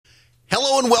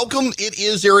Hello and welcome. It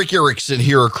is Eric Erickson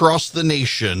here across the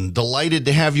nation. Delighted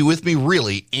to have you with me.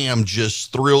 Really am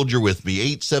just thrilled you're with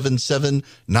me.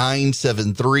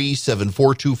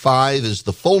 877-973-7425 is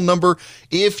the phone number.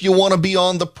 If you want to be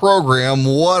on the program,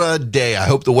 what a day. I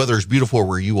hope the weather is beautiful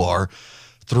where you are.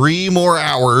 3 more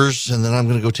hours, and then I'm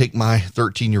going to go take my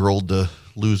 13-year-old to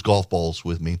lose golf balls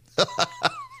with me.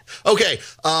 Okay,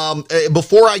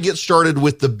 before I get started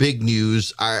with the big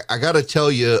news, I got to tell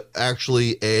you,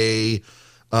 actually, a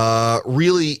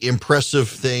really impressive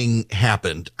thing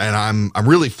happened, and I'm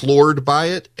really floored by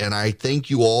it, and I thank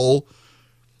you all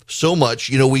so much.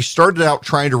 You know, we started out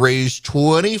trying to raise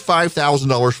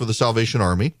 $25,000 for the Salvation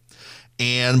Army,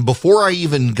 and before I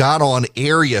even got on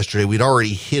air yesterday, we'd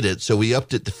already hit it, so we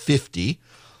upped it to 50.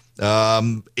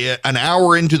 An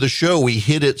hour into the show, we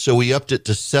hit it, so we upped it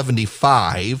to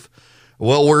 75.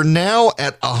 Well, we're now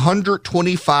at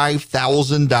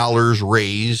 $125,000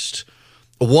 raised.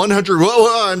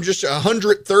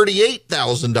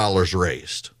 $138,000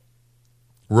 raised.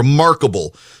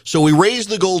 Remarkable. So we raised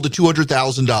the goal to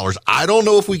 $200,000. I don't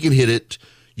know if we can hit it.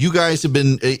 You guys have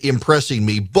been impressing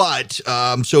me, but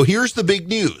so here's the big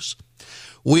news.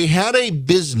 We had a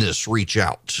business reach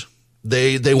out.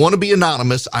 They want to be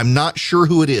anonymous. I'm not sure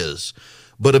who it is,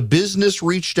 but a business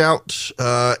reached out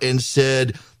and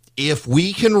said, if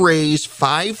we can raise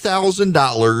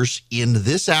 $5,000 in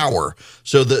this hour,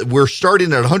 so that we're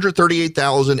starting at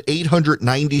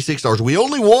 $138,896. We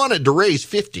only wanted to raise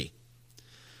 50.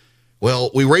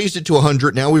 Well, we raised it to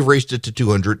 100. Now we've raised it to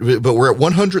 200, but we're at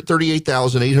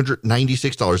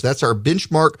 $138,896. That's our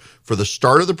benchmark for the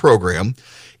start of the program.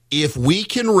 If we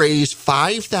can raise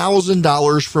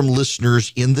 $5,000 from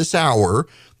listeners in this hour,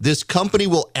 this company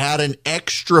will add an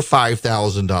extra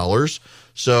 $5,000.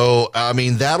 So, I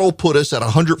mean, that'll put us at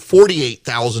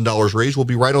 $148,000 raised. We'll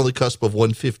be right on the cusp of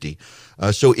 150.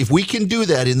 So if we can do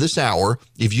that in this hour,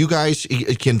 if you guys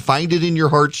can find it in your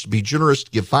hearts to be generous,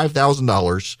 give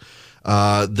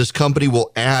 $5,000, this company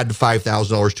will add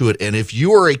 $5,000 to it. And if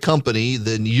you are a company,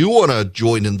 then you want to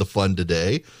join in the fun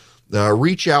today,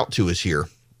 reach out to us here.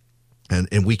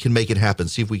 And we can make it happen.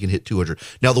 See if we can hit 200.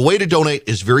 Now, the way to donate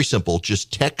is very simple.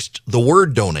 Just text the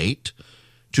word donate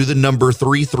to the number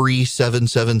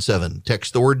 33777.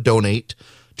 Text the word donate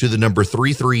to the number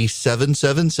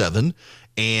 33777,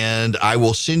 and I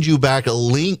will send you back a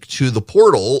link to the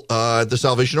portal at the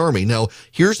Salvation Army. Now,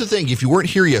 here's the thing. If you weren't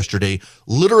here yesterday,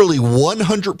 literally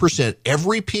 100%,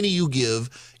 every penny you give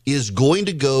is going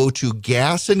to go to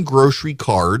gas and grocery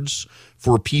cards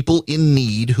for people in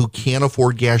need who can't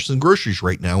afford gas and groceries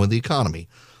right now in the economy.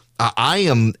 I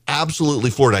am absolutely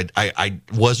floored. I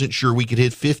wasn't sure we could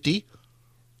hit 50.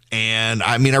 And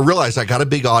I mean, I realize I got a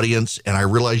big audience, and I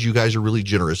realize you guys are really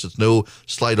generous. It's no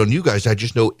slight on you guys. I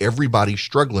just know everybody's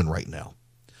struggling right now.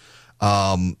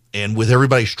 And with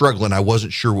everybody struggling, I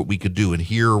wasn't sure what we could do. And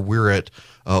here we're at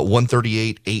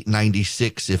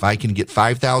 $138,896. If I can get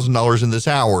 $5,000 in this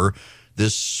hour,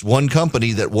 this one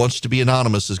company that wants to be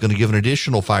anonymous is going to give an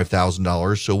additional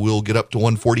 $5,000. So we'll get up to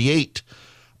 148.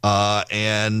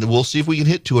 And we'll see if we can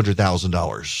hit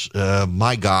 $200,000.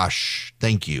 My gosh,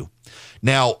 thank you.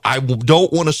 Now, I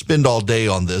don't want to spend all day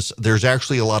on this. There's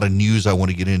actually a lot of news I want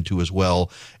to get into as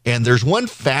well. And there's one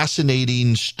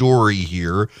fascinating story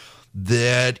here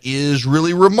that is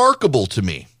really remarkable to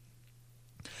me.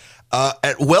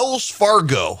 At Wells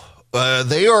Fargo,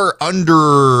 they are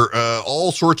under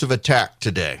all sorts of attack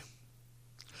today.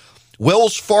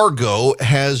 Wells Fargo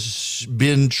has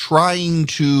been trying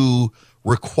to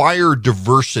require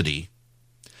diversity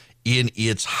in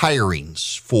its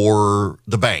hirings for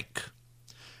the bank.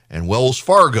 And Wells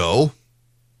Fargo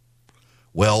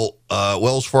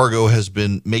has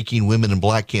been making women and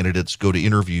black candidates go to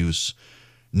interviews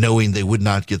knowing they would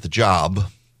not get the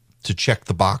job to check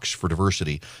the box for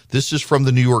diversity. This is from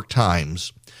the New York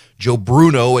Times. Joe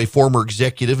Bruno, a former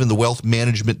executive in the wealth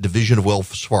management division of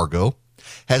Wells Fargo,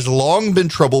 has long been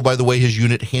troubled by the way his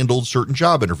unit handled certain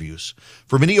job interviews.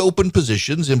 For many open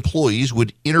positions, employees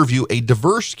would interview a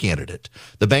diverse candidate,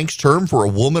 the bank's term for a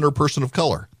woman or person of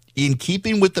color, in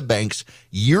keeping with the bank's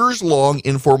years-long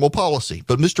informal policy.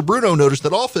 But Mr. Bruno noticed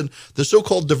that often the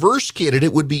so-called diverse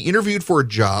candidate would be interviewed for a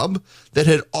job that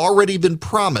had already been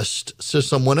promised to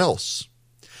someone else.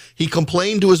 He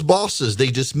complained to his bosses.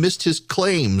 They dismissed his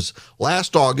claims.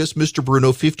 Last August, Mr.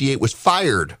 Bruno, 58, was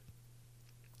fired.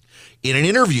 In an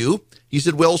interview, he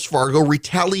said Wells Fargo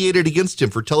retaliated against him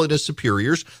for telling his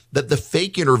superiors that the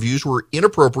fake interviews were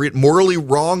inappropriate, morally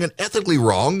wrong, and ethically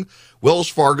wrong. Wells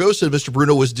Fargo said Mr.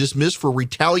 Bruno was dismissed for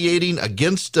retaliating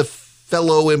against a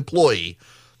fellow employee.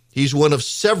 He's one of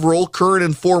several current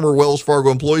and former Wells Fargo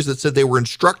employees that said they were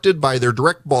instructed by their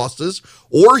direct bosses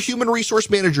or human resource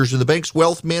managers in the bank's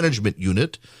wealth management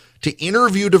unit to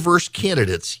interview diverse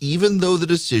candidates, even though the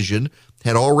decision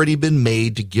had already been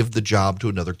made to give the job to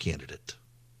another candidate.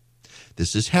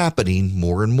 This is happening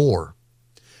more and more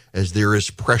as there is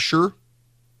pressure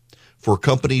for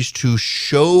companies to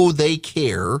show they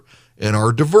care and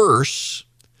are diverse.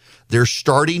 They're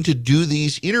starting to do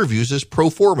these interviews as pro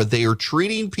forma. They are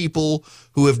treating people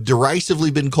who have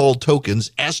derisively been called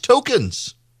tokens as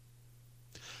tokens.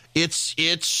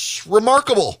 It's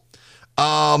remarkable.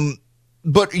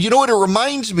 But you know what it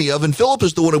reminds me of, and Philip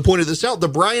is the one who pointed this out, the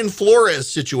Brian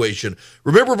Flores situation.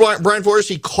 Remember Brian Flores?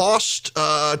 He cost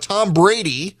Tom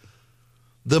Brady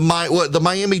the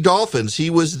Miami Dolphins. He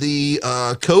was the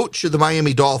coach of the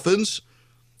Miami Dolphins.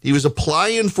 He was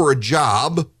applying for a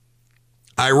job.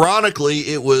 Ironically,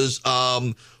 it was,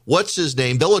 what's his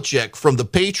name, Belichick from the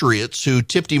Patriots, who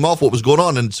tipped him off what was going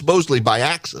on, and supposedly by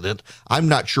accident. I'm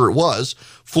not sure it was.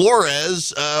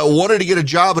 Flores wanted to get a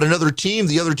job at another team.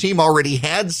 The other team already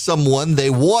had someone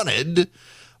they wanted,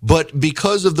 but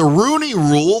because of the Rooney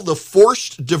Rule, the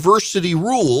forced diversity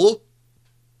rule,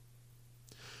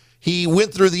 he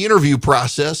went through the interview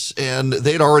process, and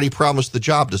they'd already promised the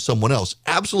job to someone else.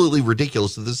 Absolutely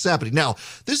ridiculous that this is happening. Now,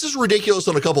 this is ridiculous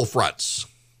on a couple fronts.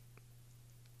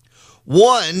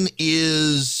 One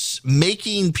is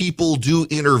making people do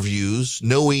interviews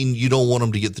knowing you don't want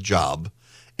them to get the job.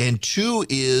 And two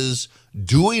is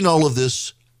doing all of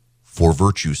this for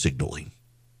virtue signaling.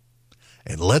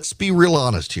 And let's be real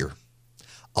honest here.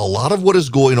 A lot of what is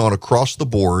going on across the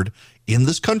board in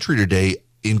this country today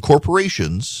in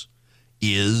corporations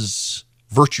is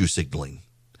virtue signaling.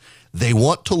 They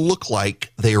want to look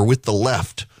like they are with the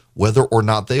left, whether or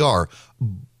not they are.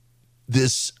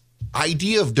 This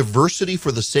idea of diversity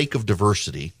for the sake of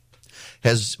diversity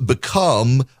has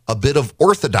become a bit of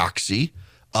orthodoxy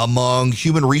among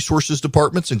human resources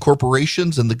departments and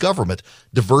corporations and the government.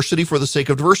 Diversity for the sake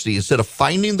of diversity instead of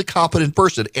finding the competent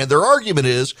person. And their argument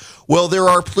is, well, there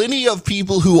are plenty of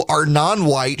people who are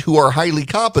non-white who are highly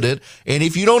competent, and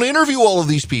if you don't interview all of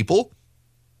these people,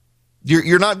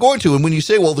 you're not going to. And when you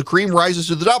say, well, the cream rises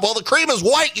to the top, well, the cream is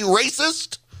white, you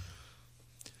racist.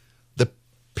 The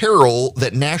peril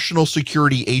that National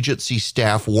Security Agency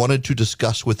staff wanted to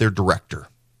discuss with their director,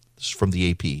 this is from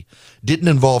the AP, didn't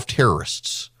involve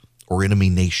terrorists or enemy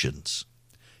nations.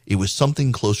 It was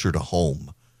something closer to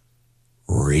home: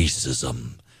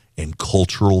 racism and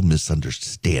cultural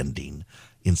misunderstanding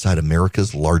inside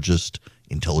America's largest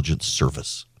intelligence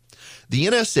service. The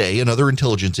NSA and other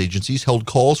intelligence agencies held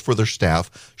calls for their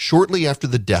staff shortly after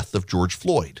the death of George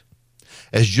Floyd.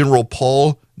 As General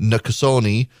Paul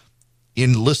Nakasone,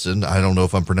 I don't know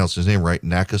if I'm pronouncing his name right,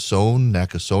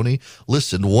 Nakasone,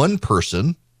 listened, one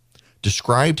person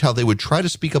described how they would try to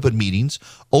speak up in meetings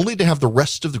only to have the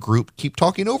rest of the group keep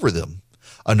talking over them.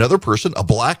 Another person, a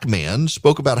black man,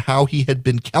 spoke about how he had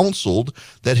been counseled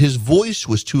that his voice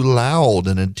was too loud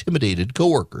and intimidated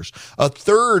coworkers. A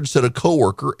third said a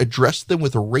coworker addressed them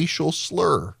with a racial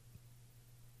slur.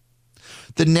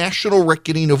 The national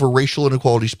reckoning over racial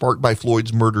inequality sparked by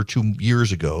Floyd's murder 2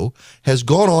 years ago has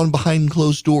gone on behind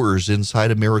closed doors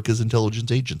inside America's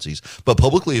intelligence agencies. But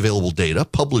publicly available data,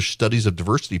 published studies of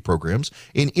diversity programs,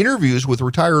 and interviews with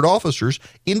retired officers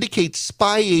indicate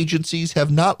spy agencies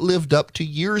have not lived up to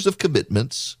years of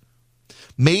commitments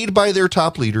made by their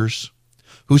top leaders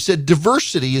who said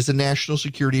diversity is a national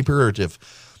security imperative.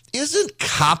 Isn't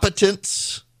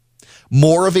competence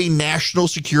more of a national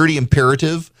security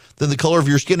imperative than the color of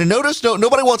your skin? And notice,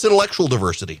 nobody wants intellectual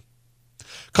diversity.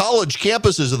 College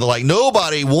campuses and the like,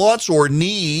 nobody wants or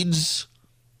needs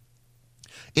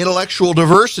intellectual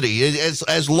diversity.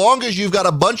 As long as you've got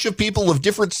a bunch of people of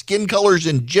different skin colors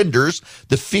and genders,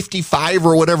 the 55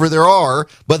 or whatever there are,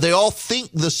 but they all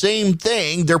think the same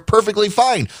thing, they're perfectly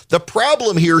fine. The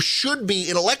problem here should be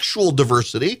intellectual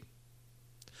diversity,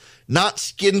 not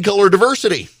skin color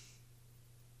diversity.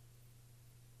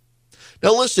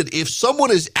 Now listen, if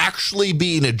someone is actually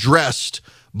being addressed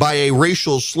by a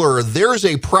racial slur, there's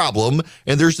a problem,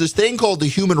 and there's this thing called the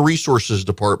Human Resources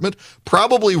Department,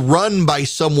 probably run by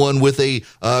someone with a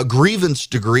grievance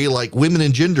degree like Women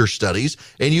and Gender Studies,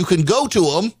 and you can go to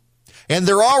them, and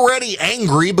they're already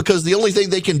angry because the only thing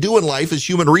they can do in life is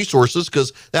human resources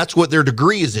because that's what their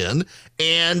degree is in,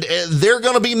 and they're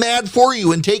going to be mad for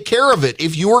you and take care of it.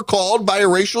 If you are called by a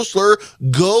racial slur,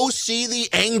 go see the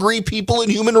angry people in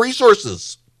human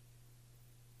resources.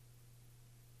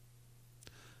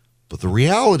 But the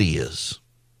reality is,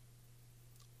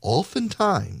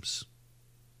 oftentimes,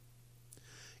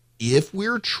 if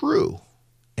we're true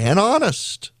and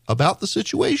honest about the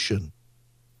situation.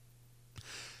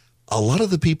 A lot of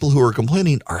the people who are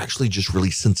complaining are actually just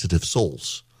really sensitive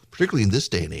souls, particularly in this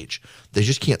day and age. They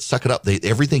just can't suck it up.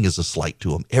 Everything is a slight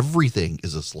to them. Everything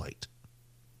is a slight.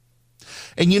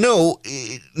 And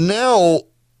now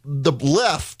the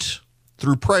left,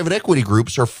 through private equity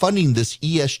groups, are funding this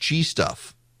ESG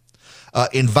stuff,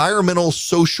 environmental,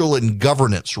 social, and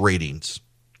governance ratings.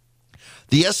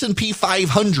 The S&P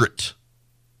 500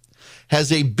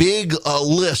 has a big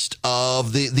list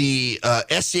of the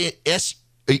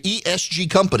ESG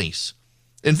companies.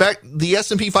 In fact, the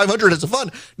S&P 500 has a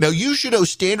fund. Now, you should know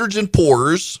Standards &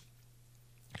 Poor's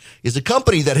is a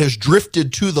company that has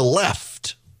drifted to the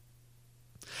left,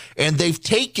 and they've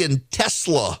taken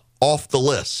Tesla off the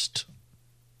list.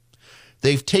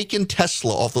 They've taken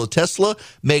Tesla off the list. Tesla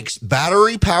makes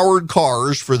battery-powered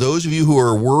cars for those of you who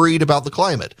are worried about the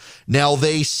climate. Now,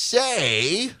 they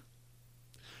say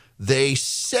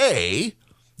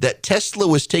that Tesla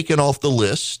was taken off the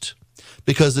list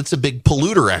because it's a big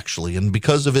polluter, actually, and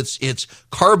because of its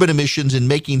carbon emissions in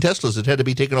making Teslas, it had to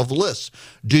be taken off the list.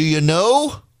 Do you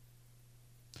know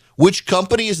which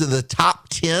company is in the top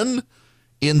 10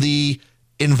 in the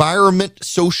environment,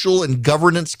 social, and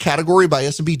governance category by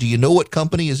S&P? Do you know what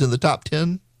company is in the top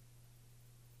 10?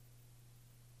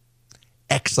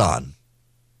 ExxonMobil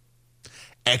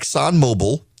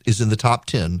is in the top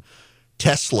 10.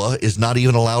 Tesla is not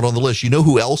even allowed on the list. You know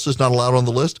who else is not allowed on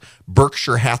the list?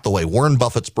 Berkshire Hathaway, Warren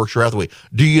Buffett's Berkshire Hathaway.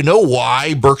 Do you know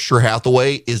why Berkshire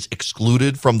Hathaway is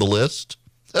excluded from the list?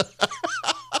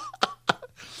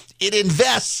 It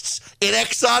invests in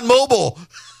ExxonMobil.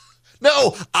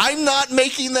 No, I'm not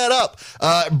making that up.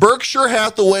 Berkshire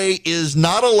Hathaway is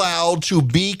not allowed to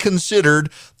be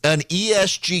considered an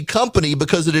ESG company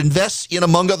because it invests in,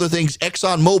 among other things,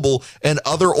 ExxonMobil and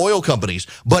other oil companies.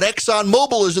 But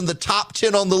ExxonMobil is in the top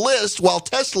 10 on the list while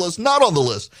Tesla is not on the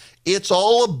list. It's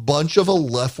all a bunch of a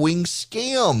left-wing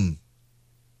scam.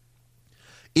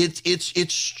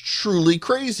 It's truly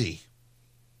crazy.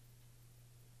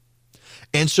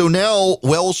 And so now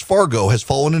Wells Fargo has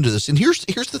fallen into this. And here's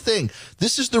the thing.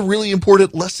 This is the really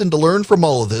important lesson to learn from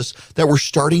all of this that we're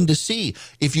starting to see.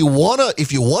 If you want to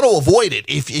avoid it,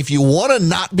 if you want to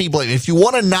not be blamed, if you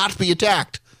want to not be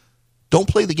attacked, don't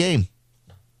play the game.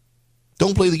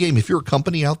 Don't play the game. If you're a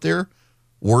company out there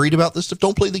worried about this stuff,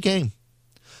 don't play the game.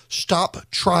 Stop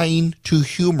trying to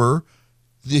humor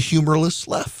the humorless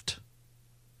left.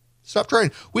 Stop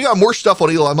trying. We got more stuff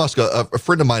on Elon Musk. A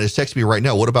friend of mine is texting me right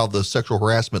now. What about the sexual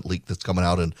harassment leak that's coming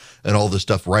out and all this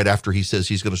stuff right after he says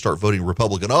he's going to start voting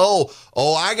Republican?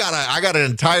 I got an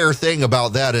entire thing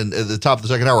about that at the top of the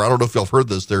second hour. I don't know if y'all have heard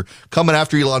this. They're coming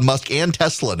after Elon Musk and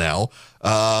Tesla now.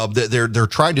 They're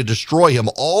trying to destroy him,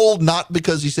 all not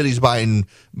because he said he's voting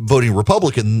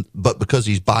Republican, but because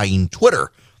he's buying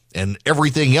Twitter. And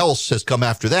everything else has come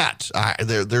after that.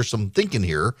 There's some thinking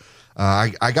here.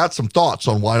 I got some thoughts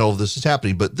on why all of this is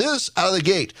happening, but this out of the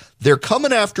gate, they're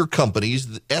coming after companies,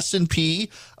 the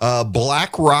S&P,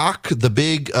 BlackRock, the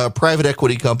big private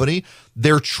equity company.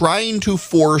 They're trying to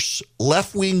force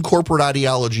left-wing corporate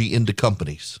ideology into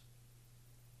companies.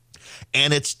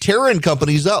 And it's tearing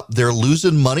companies up. They're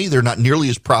losing money. They're not nearly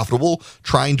as profitable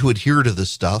trying to adhere to this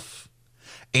stuff.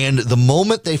 And the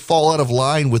moment they fall out of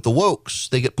line with the wokes,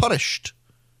 they get punished.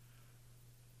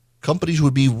 Companies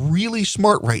would be really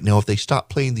smart right now if they stopped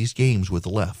playing these games with the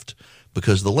left.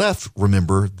 Because the left,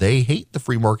 remember, they hate the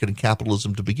free market and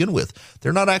capitalism to begin with.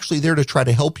 They're not actually there to try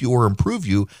to help you or improve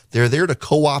you. They're there to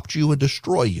co-opt you and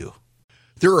destroy you.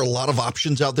 There are a lot of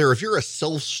options out there. If you're a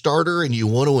self-starter and you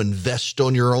want to invest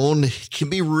on your own, it can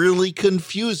be really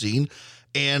confusing.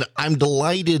 And I'm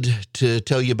delighted to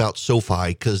tell you about SoFi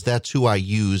because that's who I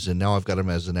use, and now I've got them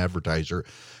as an advertiser.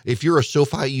 If you're a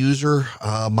SoFi user,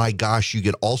 my gosh, you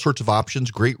get all sorts of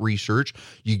options, great research.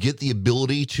 You get the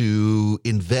ability to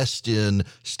invest in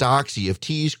stocks,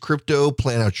 EFTs, crypto,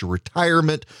 plan out your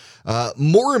retirement.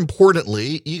 More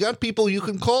importantly, you got people you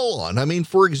can call on. I mean,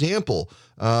 for example,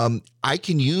 I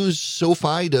can use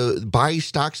SoFi to buy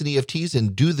stocks and EFTs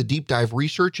and do the deep dive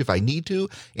research if I need to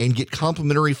and get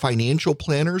complimentary financial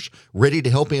planners ready to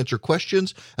help answer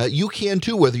questions. You can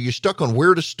too, whether you're stuck on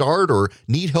where to start or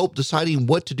need help deciding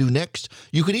what to do next.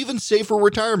 You can even save for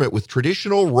retirement with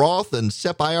traditional Roth and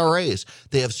SEP IRAs.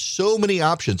 They have so many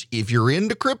options. If you're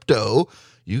into crypto,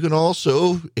 you can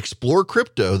also explore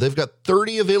crypto. They've got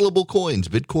 30 available coins: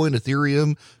 Bitcoin,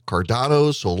 Ethereum,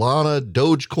 Cardano, Solana,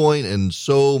 Dogecoin, and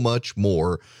so much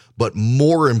more. But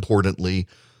more importantly,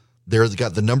 They've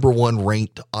got the #1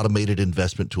 ranked automated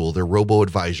investment tool, their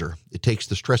robo-advisor. It takes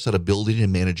the stress out of building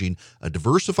and managing a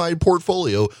diversified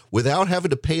portfolio without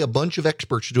having to pay a bunch of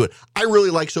experts to do it. I really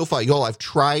like SoFi. Y'all, I've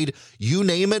tried, you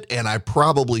name it, and I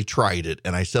probably tried it,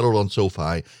 and I settled on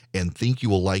SoFi and think you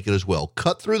will like it as well.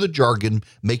 Cut through the jargon,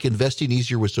 make investing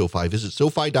easier with SoFi. Visit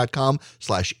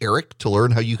SoFi.com/Eric to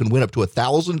learn how you can win up to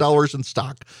 $1,000 in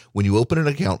stock when you open an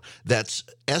account. That's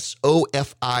SoFi.com/Eric.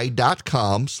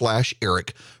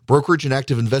 Brokerage and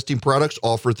active investing products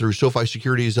offered through SoFi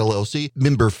Securities LLC,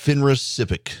 member FINRA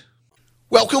SIPC.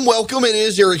 Welcome. It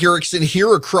is Eric Erickson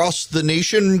here across the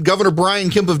nation. Governor Brian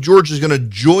Kemp of Georgia is going to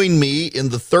join me in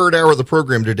the third hour of the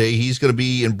program today. He's going to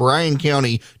be in Bryan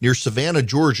County near Savannah,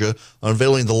 Georgia,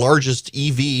 unveiling the largest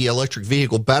EV, electric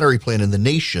vehicle battery plant in the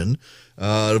nation.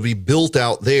 It'll be built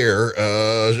out there.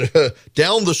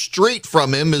 Down the street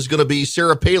from him is going to be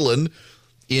Sarah Palin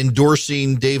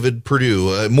endorsing David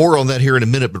Perdue. More on that here in a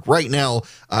minute, but right now,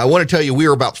 I want to tell you we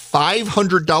are about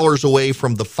 $500 away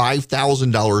from the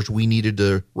 $5,000 we needed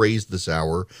to raise this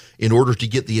hour in order to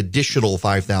get the additional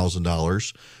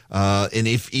 $5,000. And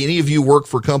if any of you work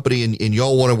for a company and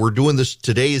y'all we're doing this,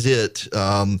 today is it,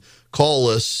 call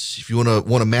us if you want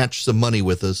to match some money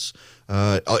with us.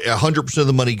 100% of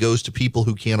the money goes to people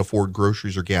who can't afford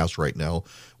groceries or gas right now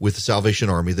with the Salvation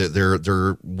Army.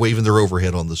 They're waving their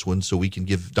overhead on this one, so we can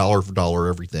give dollar for dollar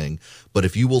everything. But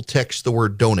if you will text the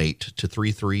word donate to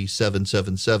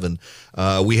 33777,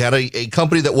 we had a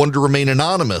company that wanted to remain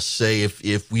anonymous say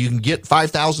if we can get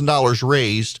 $5,000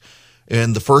 raised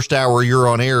in the first hour you're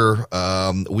on air,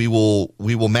 we will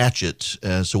match it.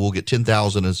 So we'll get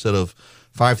 $10,000 instead of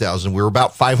 $5,000. We're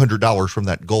about $500 from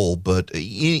that goal, but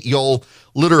y'all,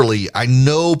 literally, I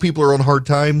know people are on hard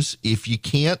times. If you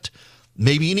can't,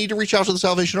 maybe you need to reach out to the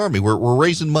Salvation Army. We're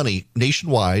raising money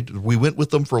nationwide. We went with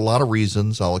them for a lot of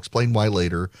reasons. I'll explain why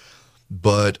later.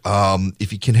 But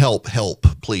if you can help,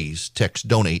 please text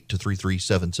donate to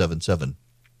 33777.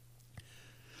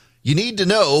 You need to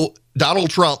know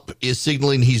Donald Trump is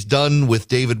signaling he's done with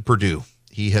David Perdue.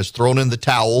 He has thrown in the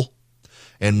towel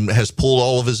and has pulled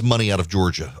all of his money out of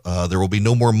Georgia. There will be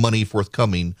no more money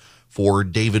forthcoming for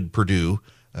David Perdue.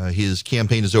 His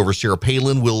campaign is over. Sarah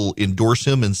Palin will endorse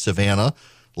him in Savannah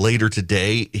later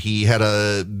today. He had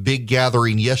a big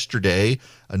gathering yesterday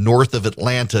north of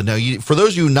Atlanta. Now, for those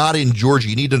of you not in Georgia,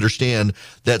 you need to understand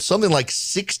that something like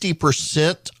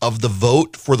 60% of the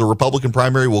vote for the Republican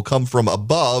primary will come from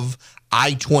above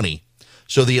I-20.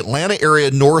 So the Atlanta area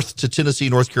north to Tennessee,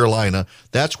 North Carolina,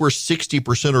 that's where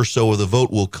 60% or so of the vote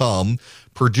will come.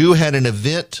 Perdue had an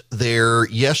event there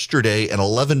yesterday, and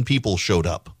 11 people showed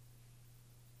up.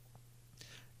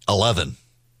 11.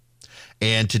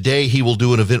 And today he will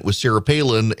do an event with Sarah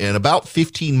Palin, and about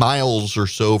 15 miles or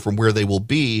so from where they will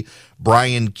be,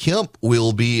 Brian Kemp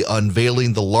will be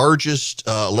unveiling the largest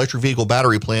electric vehicle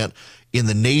battery plant in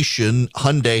the nation.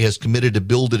 Hyundai has committed to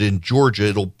build it in Georgia.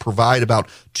 It'll provide about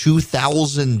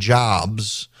 2,000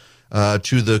 jobs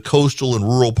to the coastal and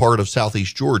rural part of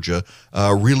southeast Georgia,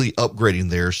 really upgrading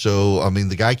there. So, I mean,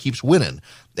 the guy keeps winning.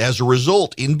 As a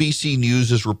result, NBC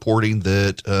News is reporting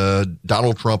that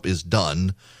Donald Trump is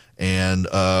done and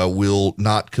will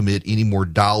not commit any more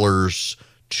dollars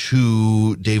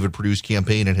to David Perdue's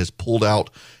campaign and has pulled out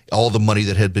all the money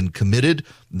that had been committed.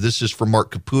 This is from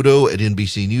Mark Caputo at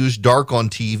NBC News. Dark on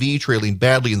TV, trailing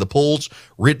badly in the polls,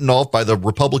 written off by the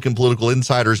Republican political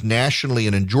insiders nationally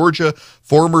and in Georgia.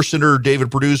 Former Senator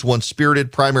David Perdue's once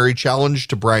spirited primary challenge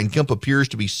to Brian Kemp appears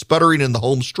to be sputtering in the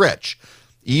home stretch.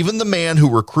 Even the man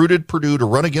who recruited Perdue to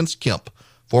run against Kemp,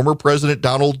 former President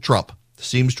Donald Trump,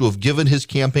 seems to have given his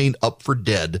campaign up for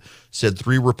dead, said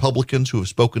 3 Republicans who have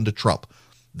spoken to Trump.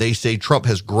 They say Trump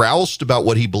has groused about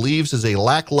what he believes is a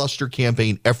lackluster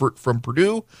campaign effort from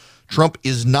Perdue. Trump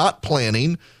is not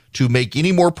planning to make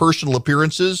any more personal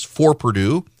appearances for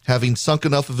Perdue, having sunk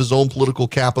enough of his own political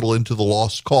capital into the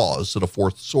lost cause, said a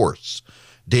fourth source.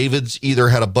 David's either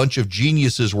had a bunch of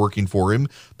geniuses working for him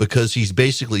because he's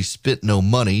basically spent no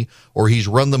money, or he's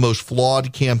run the most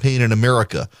flawed campaign in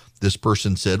America, this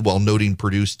person said, while noting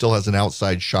Perdue still has an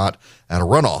outside shot at a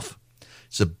runoff.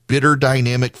 It's a bitter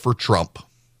dynamic for Trump,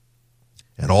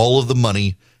 and all of the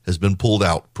money has been pulled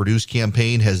out. Perdue's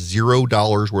campaign has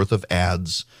 $0 worth of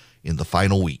ads in the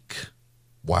final week.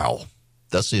 Wow.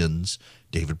 Thus ends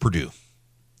David Perdue.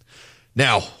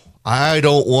 Now, I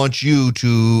don't want you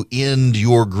to end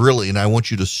your grilling. I want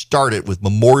you to start it with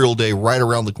Memorial Day right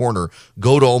around the corner.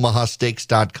 Go to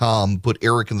omahasteaks.com, put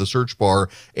Eric in the search bar,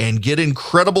 and get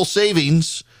incredible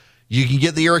savings. You can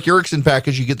get the Eric Erickson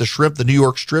package. You get the shrimp, the New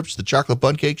York strips, the chocolate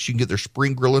bun cakes. You can get their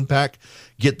spring grilling pack.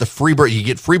 Get the you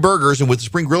get free burgers, and with the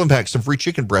spring grilling pack, some free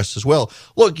chicken breasts as well.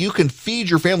 Look, you can feed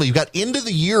your family. You've got end of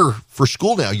the year for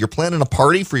school now. You're planning a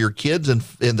party for your kids and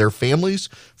their families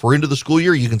for end of the school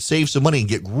year. You can save some money and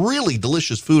get really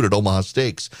delicious food at Omaha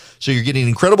Steaks. So you're getting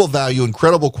incredible value,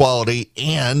 incredible quality,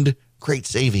 and great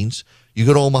savings. You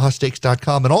go to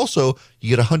omahasteaks.com, and also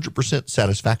you get 100%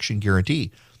 satisfaction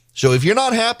guarantee. So if you're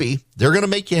not happy, they're going to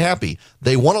make you happy.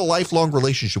 They want a lifelong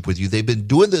relationship with you. They've been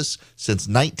doing this since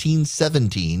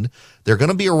 1917. They're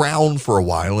going to be around for a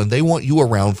while, and they want you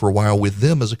around for a while with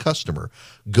them as a customer.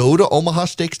 Go to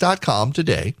omahasteaks.com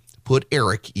today, put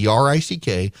Eric,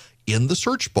 E-R-I-C-K, in the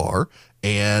search bar,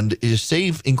 and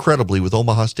save incredibly with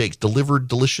Omaha Steaks. Delivered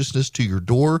deliciousness to your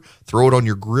door. Throw it on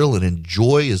your grill and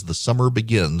enjoy as the summer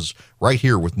begins right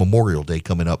here with Memorial Day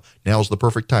coming up. Now's the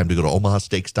perfect time to go to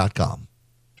omahasteaks.com.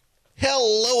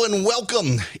 Hello and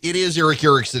welcome. It is Eric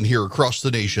Erickson here across the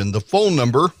nation. The phone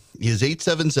number is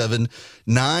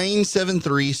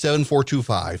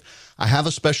 877-973-7425. I have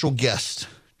a special guest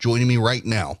joining me right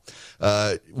now.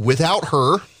 Without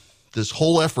her, this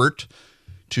whole effort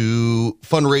to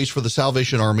fundraise for the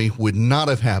Salvation Army would not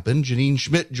have happened. Janine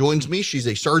Schmidt joins me. She's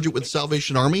a sergeant with the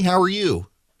Salvation Army. How are you?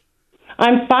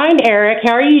 I'm fine, Eric.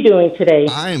 How are you doing today?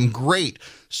 I am great.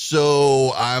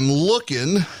 So I'm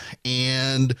looking,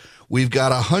 and we've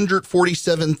got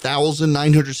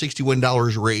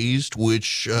 $147,961 raised,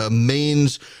 which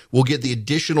means we'll get the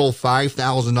additional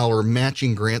 $5,000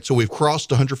 matching grant. So we've crossed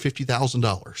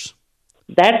 $150,000.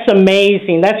 That's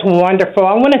amazing. That's wonderful.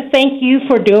 I want to thank you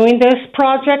for doing this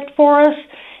project for us,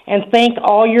 and thank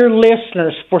all your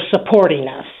listeners for supporting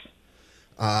us.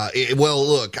 Well,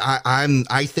 look,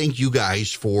 I thank you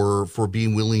guys for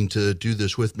being willing to do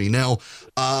this with me. Now,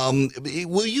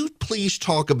 will you please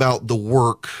talk about the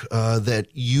work that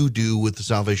you do with the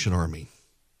Salvation Army?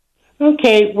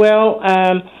 Okay, well,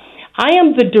 I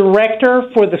am the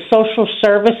director for the social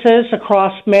services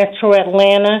across Metro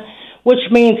Atlanta,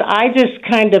 which means I just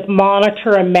kind of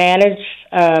monitor and manage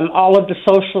all of the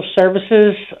social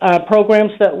services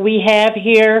programs that we have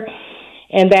here.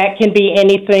 And that can be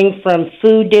anything from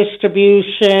food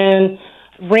distribution,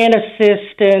 rent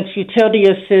assistance, utility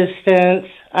assistance,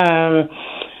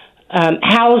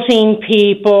 housing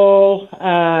people,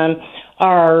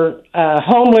 our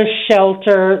homeless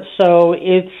shelter. So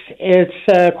it's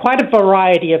quite a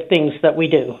variety of things that we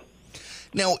do.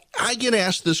 Now, I get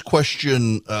asked this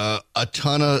question a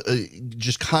ton of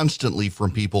just constantly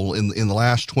from people in the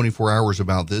last 24 hours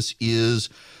about this is,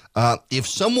 if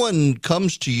someone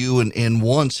comes to you and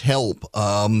wants help,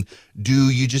 do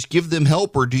you just give them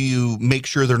help, or do you make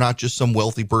sure they're not just some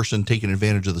wealthy person taking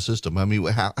advantage of the system? I mean,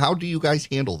 how do you guys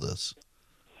handle this?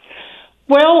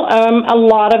 Well, a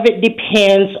lot of it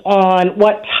depends on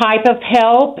what type of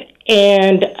help,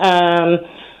 and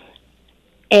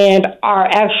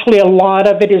actually a lot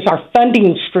of it is our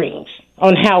funding streams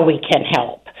on how we can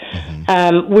help.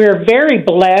 Mm-hmm. We're very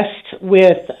blessed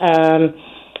with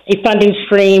a funding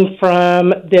stream from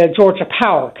the Georgia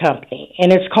Power Company,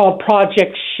 and it's called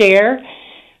Project Share.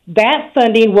 That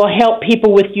funding will help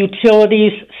people with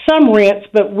utilities, some rents,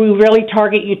 but we really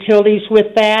target utilities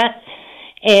with that.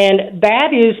 And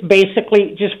that is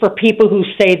basically just for people who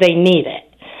say they need it.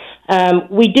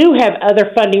 We do have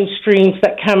other funding streams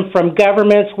that come from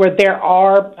governments where there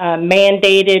are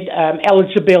mandated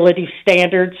eligibility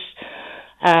standards.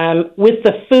 With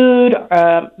the food,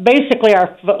 basically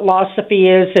our philosophy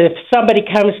is if somebody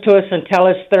comes to us and tell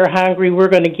us they're hungry, we're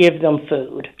going to give them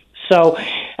food. So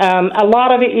a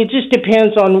lot of it just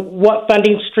depends on what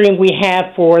funding stream we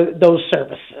have for those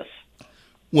services.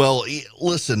 Well,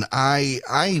 listen, I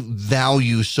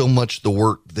value so much the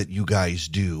work that you guys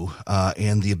do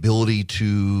and the ability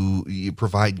to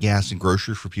provide gas and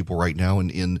groceries for people right now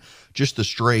in just the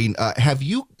strain. Have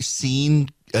you seen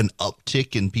an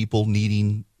uptick in people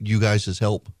needing you guys'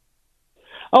 help?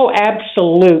 Oh,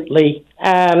 absolutely.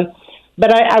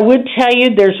 But I would tell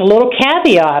you there's a little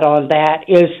caveat on that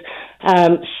is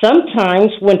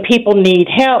sometimes when people need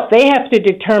help, they have to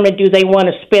determine do they want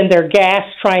to spend their gas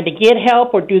trying to get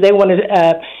help, or do they want to,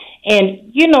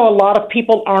 and you know, a lot of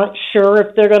people aren't sure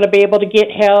if they're going to be able to get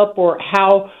help or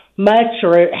how much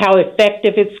or how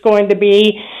effective it's going to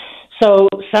be. So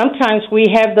sometimes we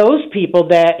have those people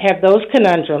that have those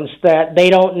conundrums that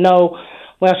they don't know,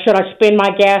 well, should I spend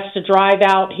my gas to drive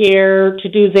out here to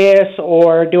do this,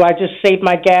 or do I just save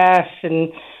my gas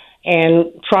and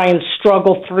try and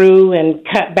struggle through and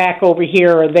cut back over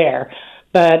here or there?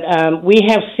 But we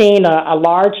have seen a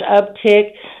large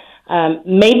uptick,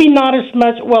 maybe not as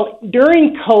much. Well,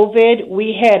 during COVID,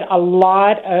 we had a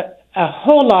lot a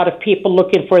whole lot of people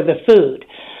looking for the food.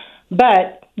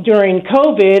 But during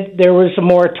COVID, there was a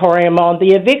moratorium on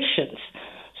the evictions.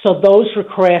 So those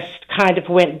requests kind of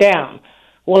went down.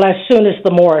 Well, as soon as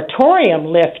the moratorium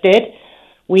lifted,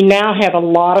 we now have a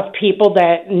lot of people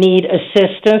that need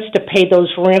assistance to pay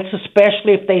those rents,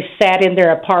 especially if they sat in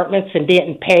their apartments and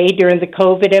didn't pay during the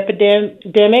COVID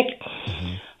epidemic.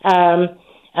 Mm-hmm.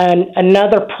 And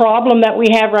another problem that we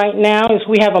have right now is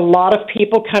we have a lot of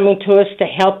people coming to us to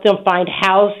help them find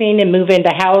housing and move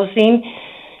into housing.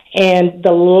 And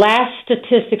the last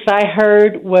statistics I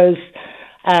heard was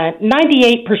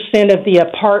 98% of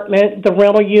the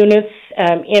rental units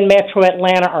in Metro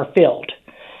Atlanta are filled.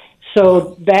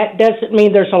 So that doesn't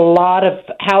mean there's a lot of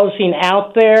housing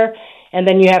out there, and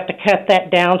then you have to cut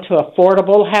that down to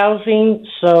affordable housing.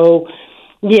 So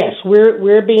yes,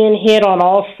 we're being hit on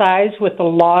all sides with a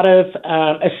lot of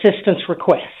assistance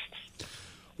requests.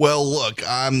 Well, look,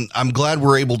 I'm glad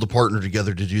we're able to partner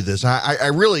together to do this. I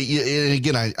really, and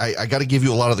again, I got to give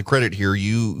you a lot of the credit here.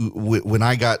 When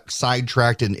I got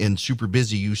sidetracked and super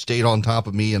busy, you stayed on top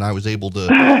of me, and I was able to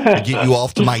get you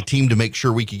off to my team to make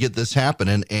sure we could get this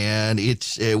happening. And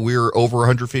we're over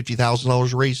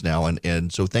 $150,000 raised now,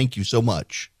 and so thank you so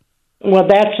much. Well,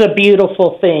 that's a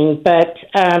beautiful thing, but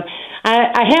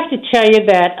I have to tell you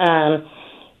that.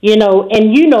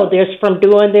 And you know this from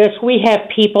doing this, we have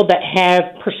people that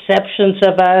have perceptions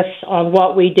of us on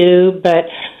what we do, but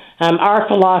our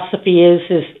philosophy is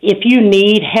if you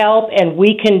need help and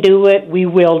we can do it, we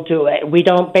will do it. We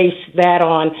don't base that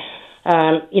on,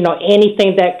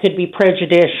 anything that could be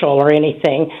prejudicial or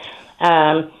anything.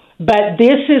 But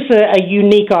this is a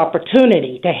unique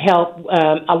opportunity to help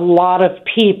a lot of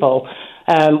people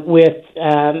with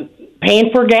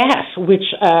paying for gas, which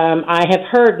I have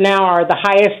heard now are the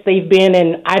highest they've been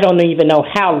in I don't even know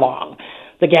how long,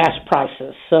 the gas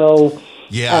prices. So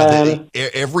yeah,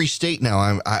 every state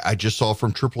now, I just saw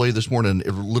from AAA this morning,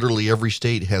 literally every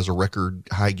state has a record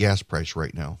high gas price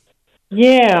right now.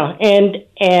 Yeah,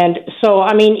 and so,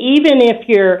 I mean, even if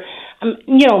you're,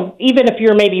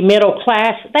 maybe middle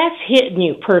class, that's hitting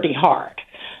you pretty hard.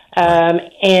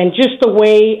 And just the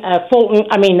way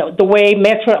the way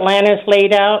Metro Atlanta is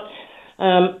laid out,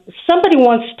 somebody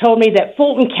once told me that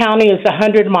Fulton County is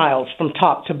 100 miles from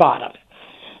top to bottom.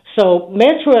 So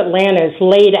Metro Atlanta is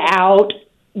laid out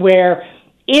where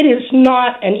it is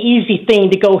not an easy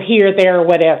thing to go here, there, or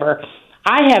whatever.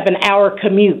 I have an hour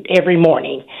commute every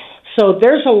morning. So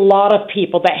there's a lot of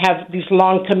people that have these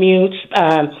long commutes.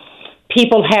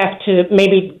 People have to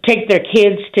maybe take their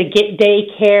kids to get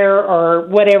daycare or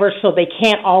whatever, so they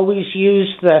can't always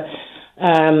use the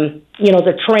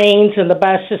trains and the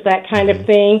buses, that kind of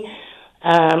thing.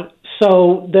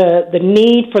 So the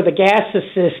need for the gas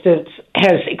assistance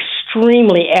has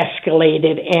extremely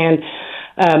escalated, and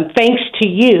thanks to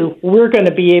you, we're going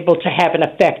to be able to have an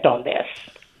effect on this.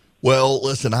 Well,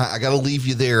 listen, I got to leave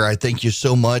you there. I thank you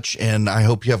so much, and I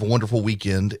hope you have a wonderful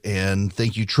weekend. And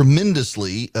thank you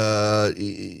tremendously,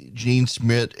 Janine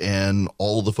Schmidt and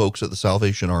all the folks at the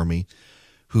Salvation Army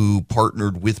who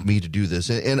partnered with me to do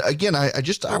this. And again, I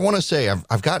want to say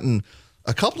I've gotten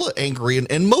a couple of angry,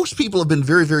 and most people have been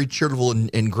very, very charitable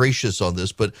and gracious on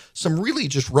this, but some really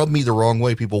just rubbed me the wrong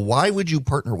way. People, why would you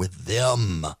partner with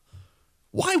them?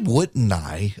 Why wouldn't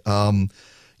I?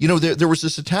 There was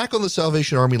this attack on the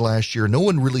Salvation Army last year. No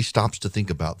one really stops to think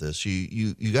about this.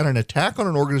 You got an attack on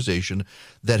an organization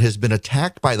that has been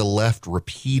attacked by the left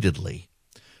repeatedly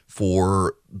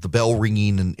for the bell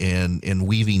ringing and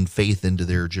weaving faith into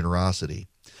their generosity.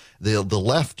 The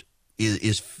left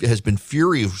has been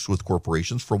furious with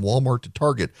corporations from Walmart to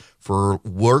Target for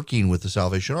working with the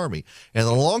Salvation Army. And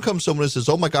then along comes someone and says,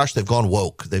 oh my gosh, they've gone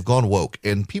woke. They've gone woke.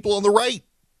 And people on the right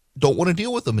don't want to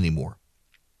deal with them anymore.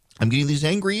 I'm getting these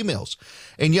angry emails.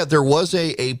 And yet there was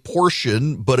a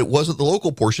portion, but it wasn't the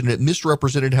local portion. It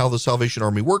misrepresented how the Salvation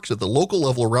Army works. At the local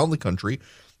level around the country,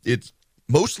 it's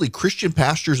mostly Christian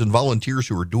pastors and volunteers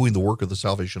who are doing the work of the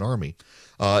Salvation Army.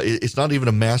 It's not even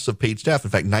a massive paid staff.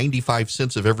 In fact, 95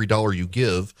 cents of every dollar you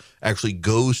give actually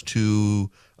goes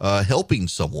to helping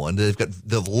someone. They've got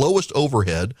the lowest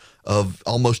overhead of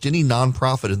almost any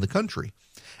nonprofit in the country.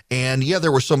 And yeah,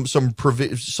 there was some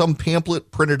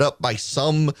pamphlet printed up by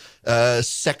some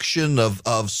section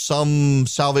of some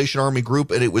Salvation Army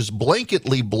group, and it was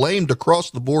blanketly blamed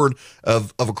across the board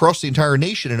of across the entire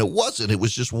nation, and it wasn't. It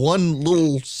was just one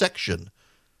little section,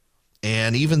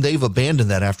 and even they've abandoned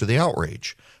that after the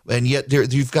outrage. And yet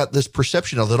you've got this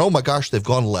perception of that. Oh my gosh, they've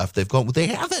gone left. They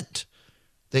haven't.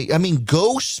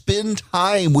 Go spend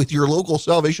time with your local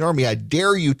Salvation Army. I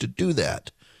dare you to do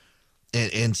that.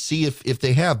 And see if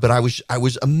they have. But I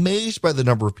was amazed by the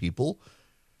number of people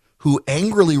who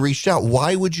angrily reached out.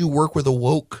 Why would you work with a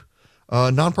woke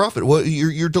nonprofit? Well,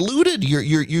 you're deluded.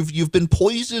 You've been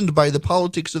poisoned by the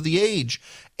politics of the age,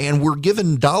 and we're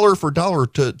given dollar for dollar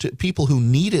to people who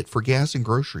need it for gas and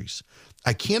groceries.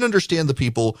 I can't understand the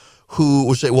people who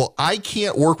will say, well, I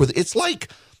can't work with it. It's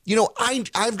like,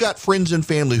 I've got friends and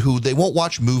family who they won't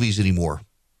watch movies anymore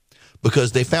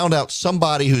because they found out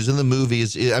somebody who's in the movie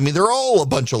they're all a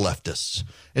bunch of leftists.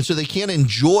 And so they can't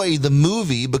enjoy the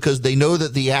movie because they know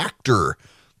that the actor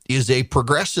is a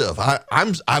progressive.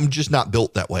 I'm just not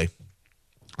built that way.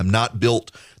 I'm not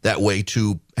built that way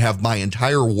to have my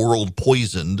entire world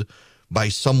poisoned by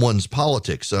someone's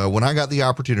politics. When I got the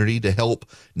opportunity to help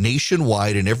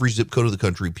nationwide in every zip code of the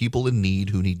country, people in need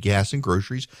who need gas and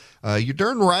groceries, you're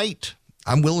darn right.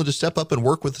 I'm willing to step up and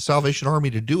work with the Salvation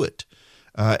Army to do it.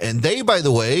 And they, by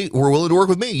the way, were willing to work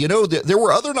with me. There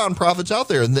were other nonprofits out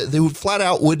there, and they would flat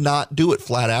out would not do it.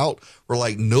 Flat out were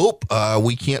like, nope,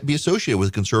 we can't be associated with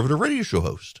a conservative radio show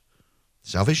host.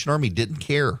 Salvation Army didn't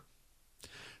care.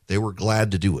 They were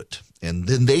glad to do it. And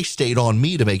then they stayed on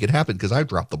me to make it happen because I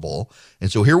dropped the ball.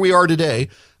 And so here we are today.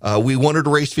 We wanted to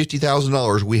raise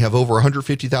 $50,000. We have over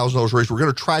 $150,000 raised. We're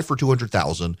going to try for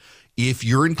 $200,000. If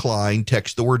you're inclined,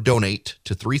 text the word donate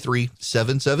to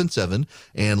 33777,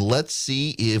 and let's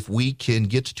see if we can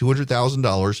get to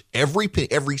 $200,000.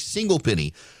 Every single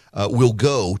penny will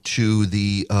go to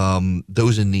the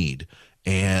those in need.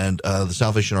 And the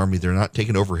Salvation Army, they're not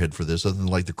taking overhead for this other than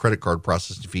like the credit card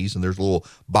processing fees. And there's a little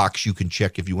box you can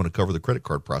check if you want to cover the credit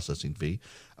card processing fee.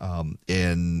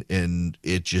 And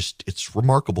it's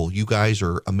remarkable. You guys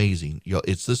are amazing.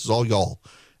 This is all y'all.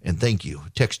 And thank you.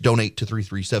 Text donate to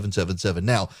 33777.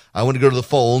 Now, I want to go to the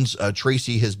phones.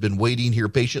 Tracy has been waiting here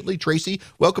patiently. Tracy,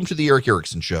 welcome to the Eric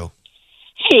Erickson Show.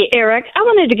 Hey, Eric, I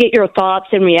wanted to get your thoughts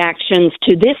and reactions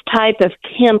to this type of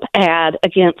Kemp ad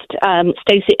against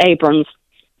Stacey Abrams.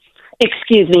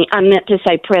 Excuse me, I meant to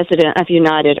say President of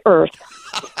United Earth,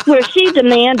 where she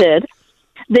demanded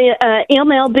the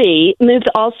MLB move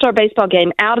the All-Star baseball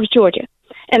game out of Georgia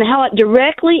and how it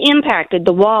directly impacted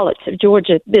the wallets of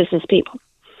Georgia business people.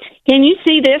 Can you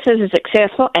see this as a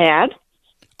successful ad?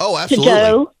 Oh, absolutely.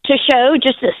 To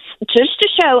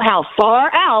show how far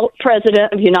out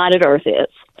President of United Earth is.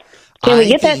 Can we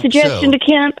get that suggestion to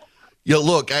Kemp?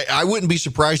 Look, I wouldn't be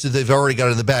surprised if they've already got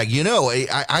it in the bag.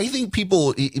 I think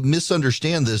people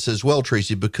misunderstand this as well,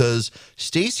 Tracy, because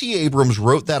Stacey Abrams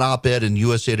wrote that op-ed in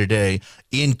USA Today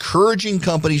encouraging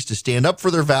companies to stand up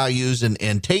for their values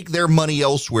and take their money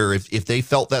elsewhere if they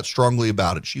felt that strongly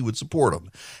about it. She would support them.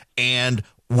 And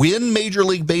when Major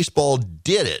League Baseball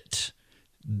did it,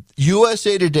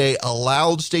 USA Today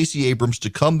allowed Stacey Abrams to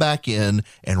come back in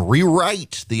and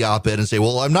rewrite the op-ed and say,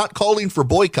 well, I'm not calling for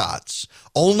boycotts.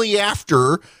 Only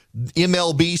after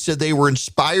MLB said they were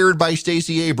inspired by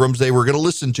Stacey Abrams, they were going to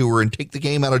listen to her and take the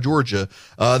game out of Georgia.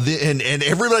 And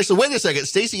everybody said, wait a second,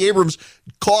 Stacey Abrams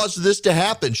caused this to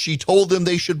happen. She told them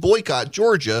they should boycott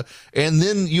Georgia. And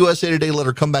then USA Today let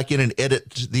her come back in and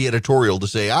edit the editorial to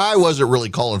say, I wasn't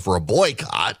really calling for a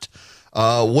boycott.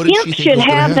 What did Kemp she think should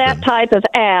have that type of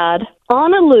ad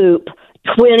on a loop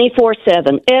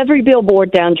 24/7. Every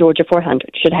billboard down Georgia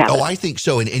 400 should have it. I think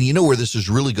so. And you know where this is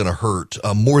really going to hurt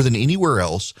more than anywhere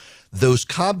else? Those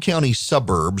Cobb County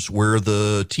suburbs where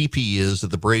the TP is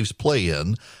that the Braves play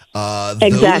in,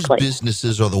 exactly. Those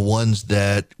businesses are the ones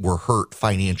that were hurt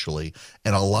financially.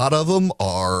 And a lot of them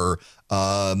are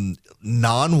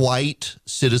non-white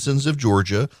citizens of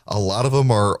Georgia. A lot of them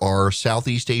are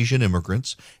Southeast Asian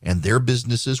immigrants, and their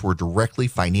businesses were directly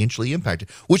financially impacted.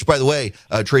 Which, by the way,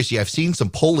 Tracy, I've seen some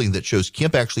polling that shows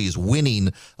Kemp actually is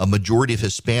winning a majority of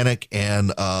Hispanic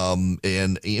and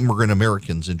immigrant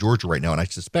Americans in Georgia right now, and I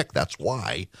suspect that's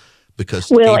why. Because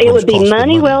it would be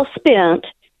money well spent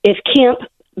if Kemp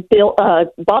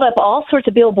bought up all sorts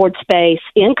of billboard space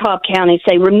in Cobb County.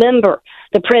 Say, remember,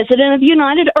 the President of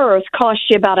United Earth cost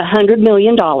you about $100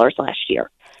 million last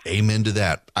year. Amen to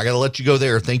that. I got to let you go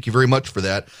there. Thank you very much for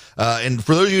that. And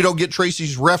for those of you who don't get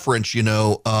Tracy's reference,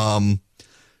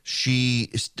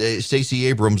 Stacey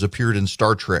Abrams appeared in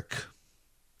Star Trek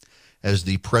as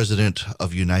the President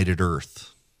of United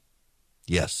Earth.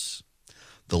 Yes,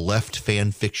 the left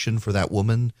fan fiction for that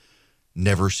woman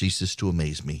never ceases to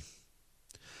amaze me.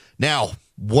 Now,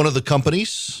 one of the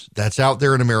companies that's out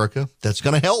there in America that's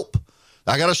going to help.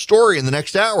 I got a story in the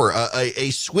next hour. A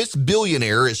Swiss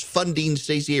billionaire is funding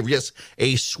Stacey Abrams. Yes,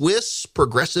 a Swiss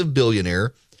progressive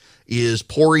billionaire is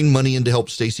pouring money in to help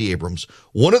Stacey Abrams.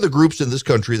 One of the groups in this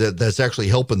country that's actually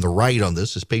helping the right on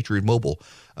this is Patriot Mobile.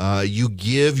 You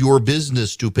give your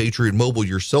business to Patriot Mobile,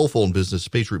 your cell phone business to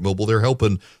Patriot Mobile. They're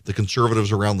helping the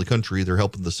conservatives around the country. They're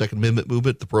helping the Second Amendment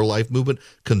movement, the pro-life movement,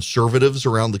 conservatives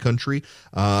around the country.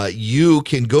 You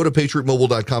can go to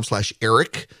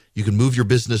patriotmobile.com/Eric. You can move your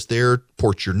business there,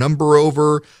 port your number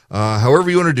over, however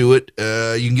you want to do it.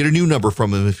 You can get a new number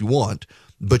from them if you want,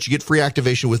 but you get free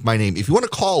activation with my name. If you want to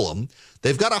call them,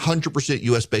 they've got 100%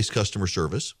 U.S.-based customer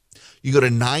service. You go to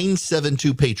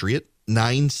 972-PATRIOT,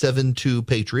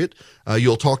 972-PATRIOT.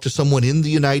 You'll talk to someone in the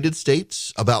United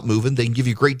States about moving. They can give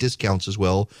you great discounts as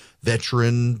well.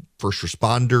 Veteran, first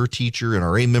responder, teacher,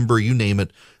 NRA member, you name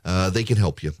it. They can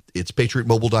help you. It's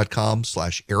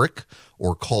patriotmobile.com/Eric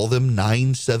or call them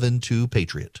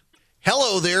 972-PATRIOT.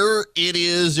 Hello there. It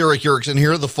is Eric Erickson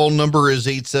here. The phone number is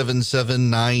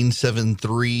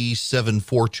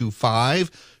 877-973-7425.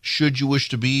 Should you wish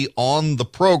to be on the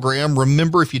program,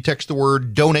 remember, if you text the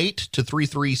word donate to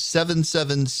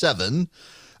 33777,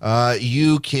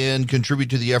 you can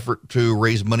contribute to the effort to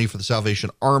raise money for the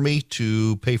Salvation Army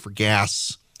to pay for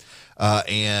gas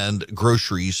and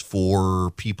groceries for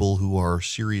people who are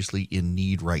seriously in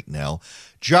need right now.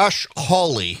 Josh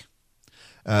Hawley,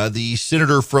 the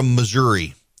senator from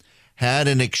Missouri, had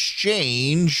an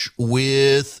exchange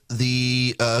with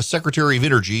the Secretary of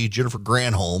Energy, Jennifer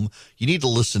Granholm. You need to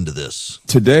listen to this.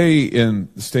 Today in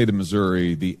the state of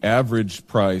Missouri, the average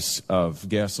price of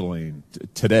gasoline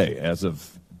today, as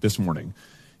of this morning,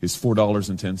 is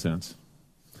 $4.10.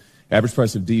 Average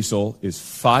price of diesel is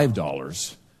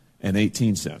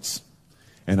 $5.18.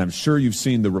 And I'm sure you've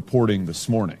seen the reporting this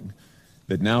morning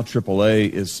that now AAA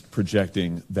is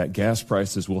projecting that gas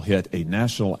prices will hit a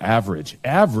national average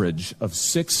of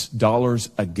 $6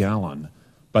 a gallon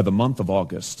by the month of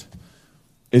August.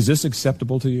 Is this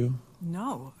acceptable to you?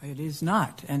 No, it is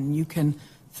not. And you can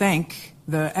thank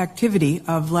the activity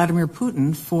of Vladimir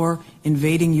Putin for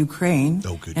invading Ukraine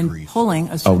and pulling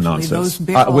essentially those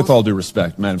barrels. With all due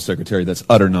respect, Madam Secretary, that's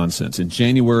utter nonsense. In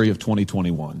January of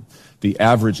 2021, the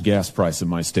average gas price in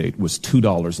my state was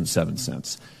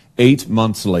 $2.07. 8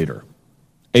 months later,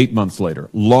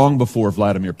 long before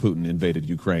Vladimir Putin invaded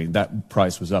Ukraine, that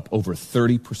price was up over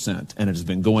 30%, and it has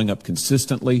been going up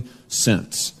consistently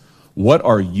since. What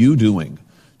are you doing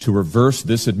to reverse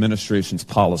this administration's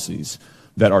policies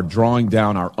that are drawing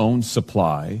down our own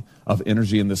supply of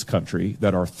energy in this country,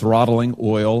 that are throttling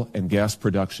oil and gas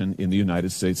production in the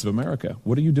United States of America?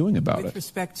 What are you doing about it? With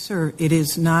respect, sir, it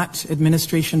is not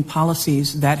administration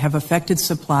policies that have affected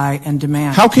supply and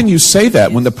demand. How can you say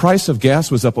that when the price of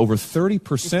gas was up over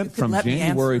 30% from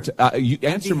January to... you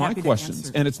answer my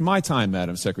questions, and it's my time,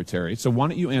 Madam Secretary, so why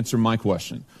don't you answer my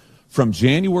question? From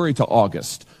January to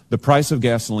August, the price of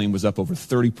gasoline was up over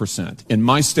 30%. In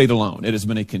my state alone, it has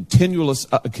been a continuous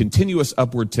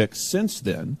upward tick since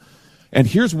then. And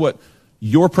here's what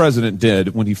your president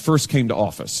did when he first came to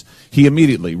office. He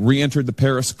immediately re-entered the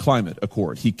Paris Climate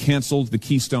Accord. He canceled the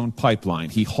Keystone Pipeline.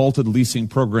 He halted leasing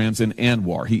programs in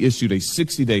ANWR. He issued a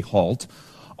 60-day halt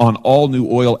on all new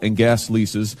oil and gas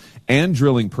leases and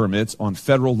drilling permits on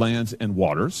federal lands and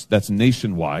waters. That's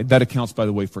nationwide. That accounts, by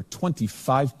the way, for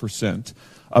 25%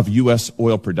 of U.S.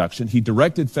 oil production. He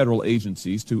directed federal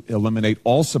agencies to eliminate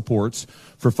all supports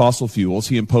for fossil fuels.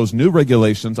 He imposed new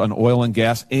regulations on oil and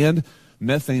gas and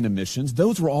methane emissions.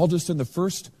 Those were all just in the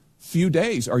first few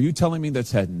days. Are you telling me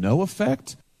that's had no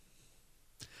effect?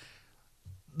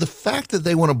 The fact that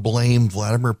they want to blame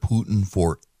Vladimir Putin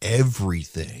for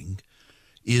everything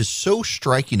is so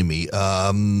striking to me.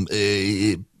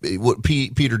 What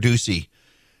Peter Ducey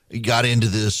got into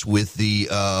this with the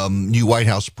new White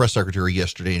House press secretary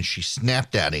yesterday, and she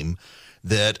snapped at him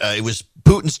that it was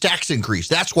Putin's tax increase.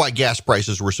 That's why gas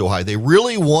prices were so high. They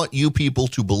really want you people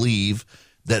to believe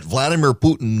that Vladimir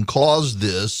Putin caused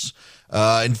this.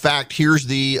 In fact, here's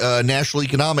the National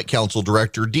Economic Council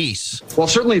Director, Deese. Well,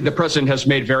 certainly the president has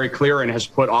made very clear and has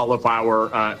put all of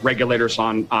our regulators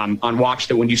on watch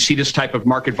that when you see this type of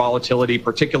market volatility,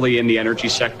 particularly in the energy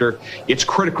sector, it's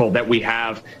critical that we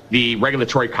have the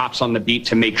regulatory cops on the beat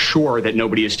to make sure that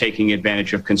nobody is taking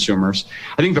advantage of consumers.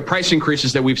 I think the price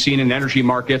increases that we've seen in energy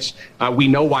markets, we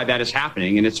know why that is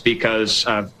happening, and it's because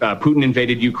Putin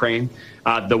invaded Ukraine.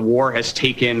 The war has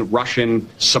taken Russian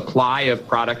supply of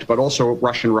product, but also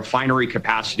Russian refinery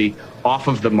capacity off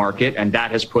of the market, and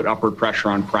that has put upward pressure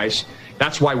on price.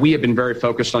 That's why we have been very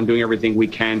focused on doing everything we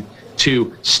can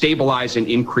to stabilize and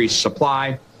increase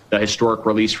supply, the historic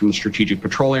release from the Strategic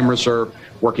Petroleum Reserve,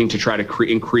 working to try to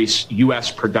increase U.S.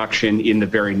 production in the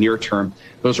very near term.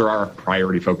 Those are our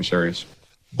priority focus areas.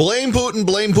 Blame Putin,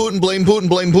 blame Putin, blame Putin,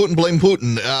 blame Putin, blame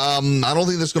Putin. I don't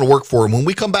think that's going to work for him. When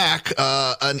we come back,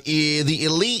 the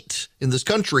elite in this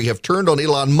country have turned on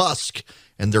Elon Musk,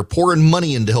 and they're pouring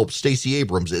money in to help Stacey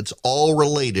Abrams. It's all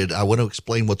related. I want to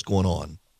explain what's going on.